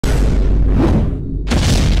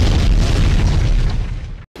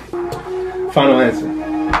Final answer.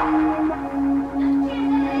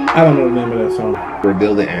 I don't know the name of that song.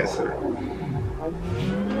 Reveal the answer.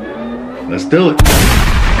 Let's do it.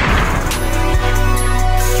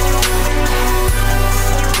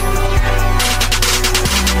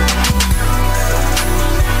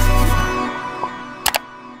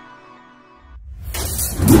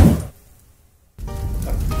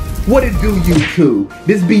 What it do, YouTube?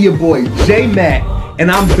 This be your boy J Mack,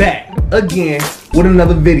 and I'm back again with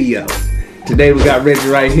another video. Today we got Reggie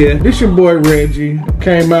right here. This your boy Reggie.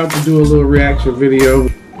 Came out to do a little reaction video.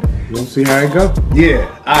 We'll see how it goes. Yeah.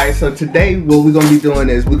 Alright, so today what we're gonna be doing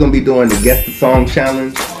is we're gonna be doing the Guess the Song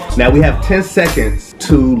challenge. Now we have 10 seconds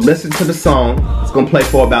to listen to the song. It's gonna play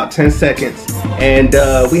for about 10 seconds. And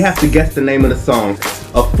we have to guess the name of the song.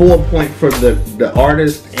 A full point for the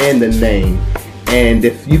artist and the name. And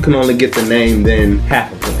if you can only get the name, then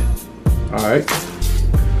half a point. Alright.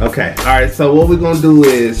 Okay, alright, so what we're gonna do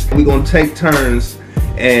is we're gonna take turns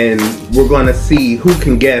and we're gonna see who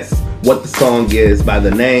can guess what the song is by the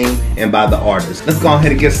name and by the artist. Let's go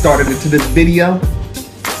ahead and get started into this video.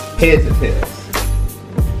 Heads or tails?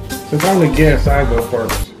 Since I'm the guest, I go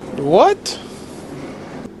first. What?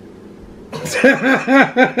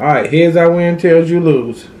 Alright, heads I win, tails you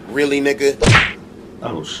lose. Really, nigga?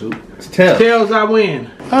 Oh shoot. It's tails. Tails I win.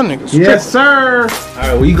 Oh, niggas. Yes, sir.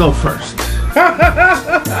 Alright, well you go first.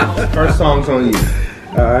 First song's on you.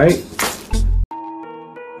 Alright.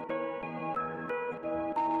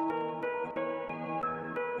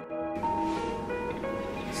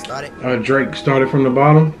 Started. Drake started from the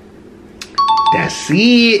bottom. That's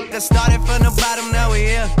it. Started from the bottom, now we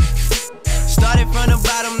here. Started from the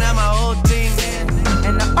bottom, now my whole team in.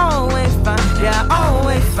 And I always find, yeah,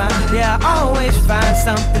 I always find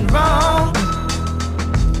something wrong.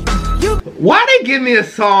 Why they give me a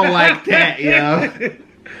song like that, yo?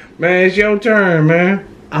 Man, it's your turn, man.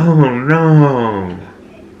 Oh no.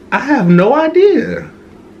 I have no idea.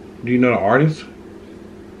 Do you know the artist?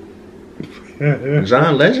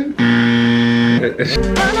 John Legend? Run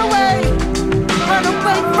away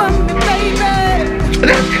from me, baby.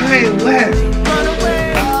 That's Kanye West. Run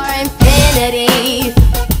away. For infinity,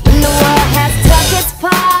 when the world has took its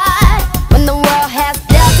part, when the world has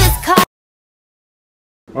dealt its cards.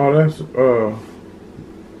 Oh, that's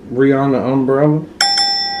Rihanna Umbrella.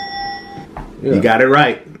 Yeah. You got it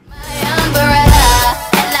right. My umbrella,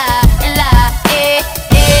 ella, ella,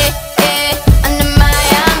 under my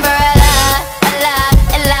umbrella, ella,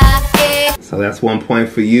 ella, So that's 1 point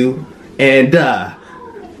for you. And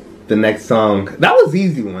the next song. That was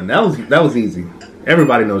easy one. That was easy.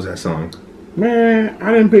 Everybody knows that song. Man,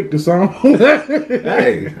 I didn't pick the song.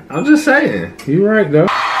 Hey, I'm just saying. You right though.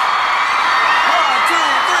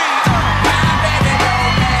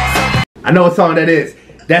 I know what song that is.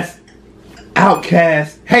 That's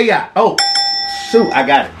Outkast. Hey ya. Oh, shoot, I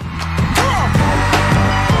got it.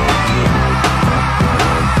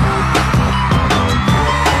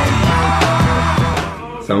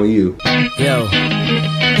 It's on you. Yo.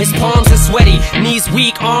 His palms are sweaty, knees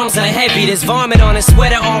weak, arms are heavy. There's vomit on his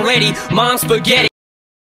sweater already. Mom's spaghetti.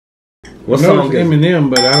 What I know song it's is it? Eminem,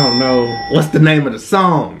 but I don't know. What's the name of the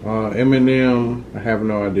song? Eminem, I have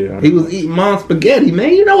no idea. He was eating mom's spaghetti,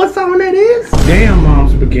 man. You know what song that is? Damn Mom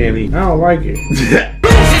Spaghetti. I don't like it.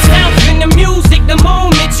 It's health in the music, the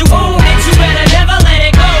moment you own it, you better never let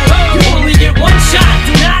it go. You only get one shot,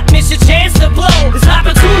 do not miss your chance to blow. This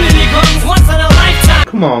opportunity comes once in a lifetime.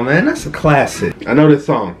 Come on, man. That's a classic. I know this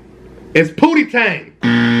song. It's Pootie Tang.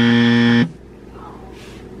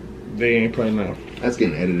 They ain't playing enough. That's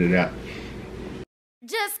getting edited out.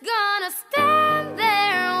 Just gonna stand there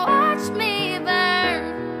and watch me burn.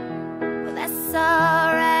 Well, that's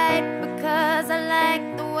alright because I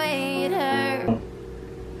like the way it hurts.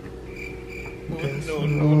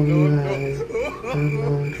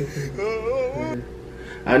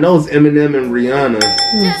 I know it's Eminem and Rihanna.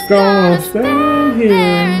 Just gonna stand here.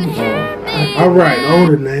 Alright. I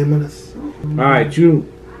know the name of the song. Alright,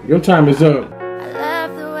 your time is up. I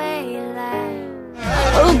love the way you lie.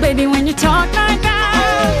 Oh, baby, when you talk like that,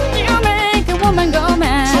 you make a woman go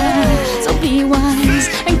mad. So be wise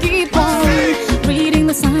and keep on reading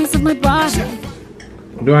the signs of my body.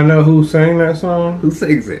 Do I know who sang that song? Who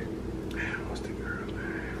sings it? What's the girl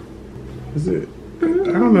name? Is it? I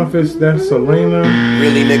don't know if that's Selena.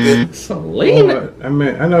 Really, nigga? Selena.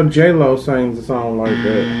 I know J-Lo sings a song like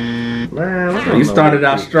that. Man, I don't You know. started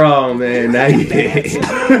out strong, man. Now you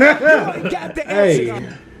Hey,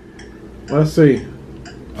 let's see.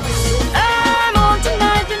 I'm on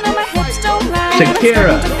tonight, you know my hips don't lie.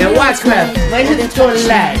 Shakira and Wyclef. My hips don't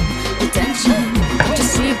lie. Attention,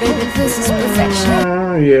 just see, baby, this is perfection.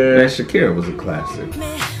 Yeah. Man, Shakira was a classic.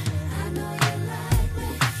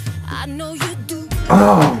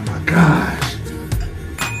 Oh my gosh.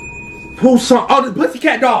 Whose song? Oh, the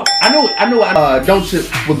Pussycat Dolls. I knew it. Don't Ship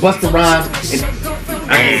with Busta Rhymes. And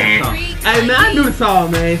I knew that song. Hey man, I knew the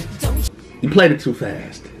song, man. You played it too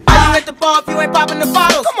fast. Are you at the bar if you ain't popping the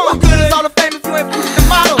bottles? Come on, good is all the fame if you ain't pushing the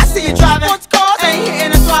models. I see you driving sports cars, ain't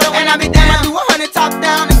hitting the throttle, and I be down. I do 100 top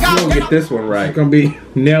down and We're gonna get this one right. It's gonna be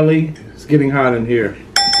Nelly. It's getting hot in here.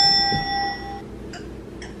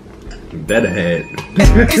 Better head.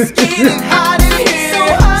 It's getting hot in here,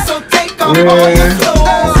 so take off all your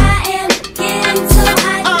clothes. I am getting so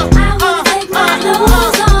hot, I wanna take my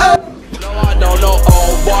clothes off. No, I don't know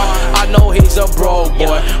old boy. I know he's a bro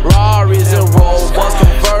boy. Rari's and Rovers,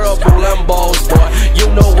 convertible Lambos, boy. You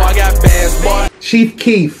know I got bands, boy. Chief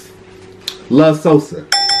Keef, Love Sosa.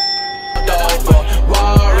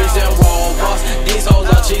 Rari's and Rovers, these hoes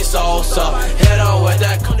are cheap Sosa. Head on with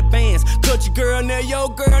that. The bands, cut your girl now, yo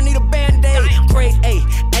girl need a band-aid. Grade A,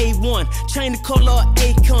 A1, chain the color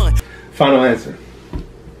Akon. Final answer.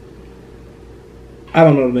 I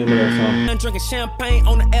don't know the name of that song. I'm drinking champagne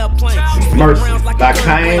on the airplane. Mercy by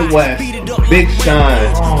Kanye West, Big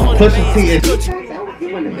Sean, Pusha T.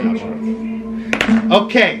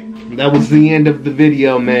 Okay, that was the end of the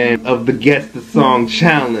video, man, of the Guess the Song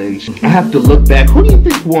Challenge. I have to look back. Who do you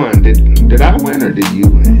think won? Did I win or did you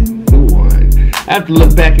win? Who won? I have to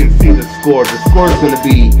look back and see the score. The score is going to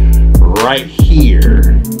be right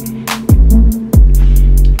here.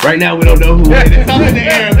 Right now, we don't know who won. It's up in the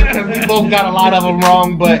air because we both got a lot of them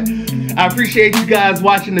wrong, but I appreciate you guys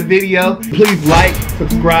watching the video. Please like,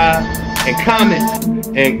 subscribe, and comment,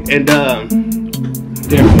 and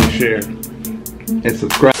Definitely share. and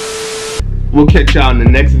subscribe. We'll catch y'all in the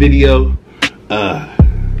next video.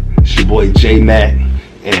 It's your boy J Mack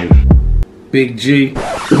and Big G. Nah,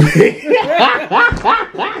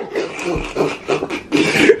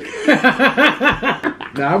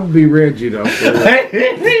 I would be Reggie though.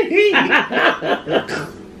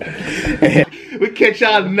 We'll catch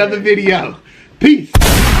y'all in another video. Peace.